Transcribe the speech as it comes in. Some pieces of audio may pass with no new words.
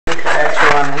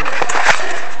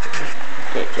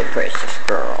a precious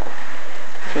girl.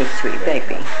 She's sweet,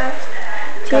 baby.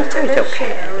 It's okay.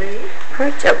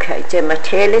 It's okay. So my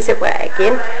tail is a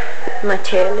wagging. My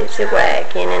tail is a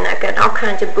wagging, and I got all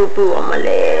kinds of boo-boo on my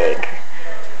leg.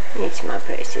 It's my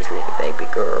precious little baby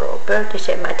girl. But they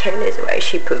said my tail is away.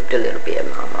 She pooped a little bit,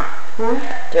 Mama.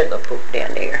 There's a little poop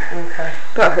down there. Okay.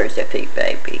 But hers a feet,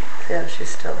 baby. Yeah, she's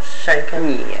still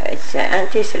shaking. Yes, I'm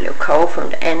just a little cold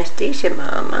from the anesthesia,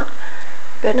 Mama.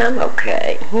 But I'm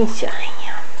okay. Yes, I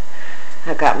am.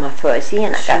 I got my fuzzy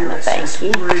and I got my banky.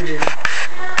 I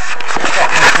got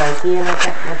my fuzzy and I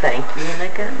got my banky and I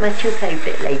got my two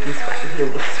favorite ladies right here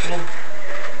with me.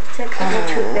 So I got my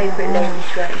two favorite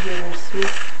ladies right here with me.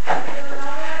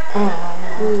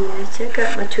 Yes, I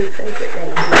got my two favorite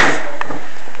ladies.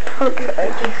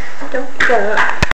 Okay, don't go.